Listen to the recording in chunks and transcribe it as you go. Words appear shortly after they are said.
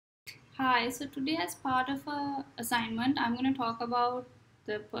Hi, so today as part of a assignment, I'm going to talk about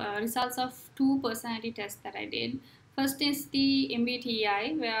the results of two personality tests that I did. First is the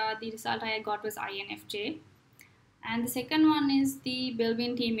MBTI, where the result I got was INFJ. And the second one is the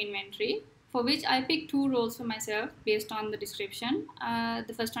Belbin team inventory, for which I picked two roles for myself based on the description.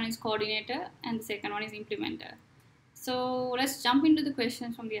 The first one is coordinator and the second one is implementer. So let's jump into the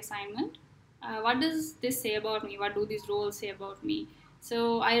questions from the assignment. What does this say about me? What do these roles say about me?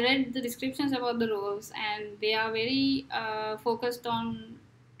 So I read the descriptions about the roles, and they are very focused on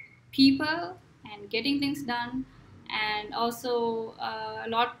people and getting things done, and also a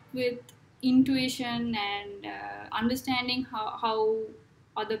lot with intuition and understanding how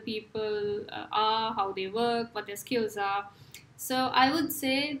other people are, how they work, what their skills are. So I would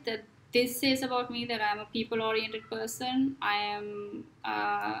say that this says about me that I'm a people oriented person. I'm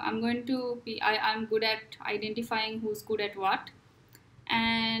going to be I'm good at identifying who's good at what,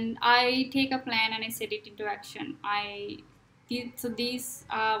 and I take a plan and I set it into action. So these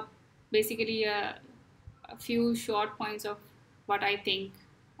are basically a few short points of what I think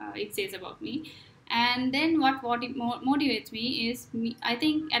it says about me. And then what it motivates me is I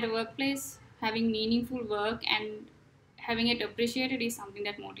think at a workplace having meaningful work and having it appreciated is something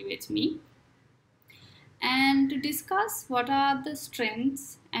that motivates me. And to discuss what are the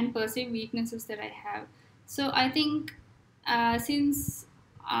strengths and perceived weaknesses that I have. So I think since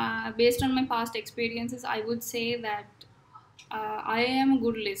based on my past experiences, I would say that I am a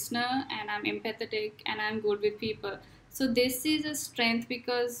good listener and I'm empathetic and I'm good with people. So this is a strength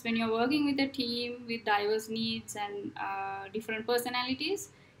because when you're working with a team with diverse needs and different personalities,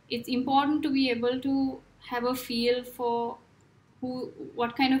 it's important to be able to have a feel for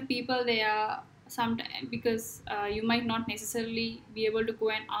what kind of people they are. Sometimes because you might not necessarily be able to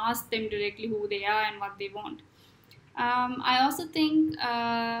go and ask them directly who they are and what they want. I also think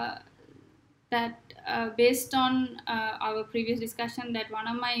that based on our previous discussion, that one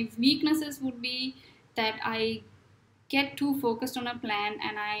of my weaknesses would be that I get too focused on a plan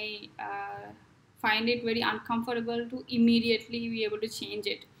and I find it very uncomfortable to immediately be able to change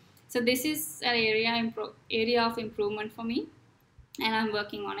it. So this is an area of improvement for me, and I'm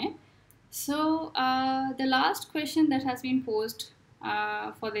working on it. So the last question that has been posed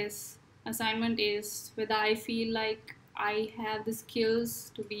for this assignment is whether I feel like I have the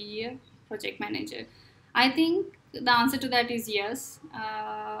skills to be a project manager. I think the answer to that is yes,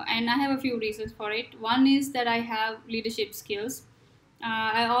 and I have a few reasons for it. One is that I have leadership skills.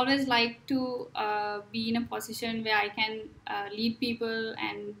 I always like to be in a position where I can lead people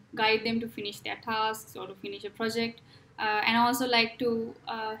and guide them to finish their tasks or to finish a project, and I also like to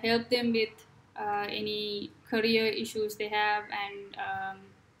help them with any career issues they have and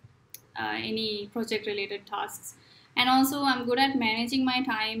any project related tasks. And also, I'm good at managing my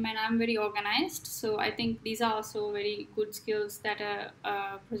time and I'm very organized. So, I think these are also very good skills that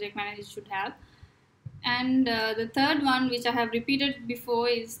a project manager should have. And the third one, which I have repeated before,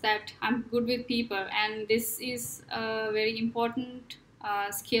 is that I'm good with people, and this is a very important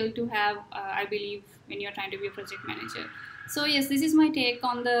skill to have, I believe, when you're trying to be a project manager. So, yes, this is my take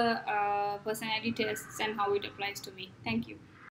on the personality tests and how it applies to me. Thank you.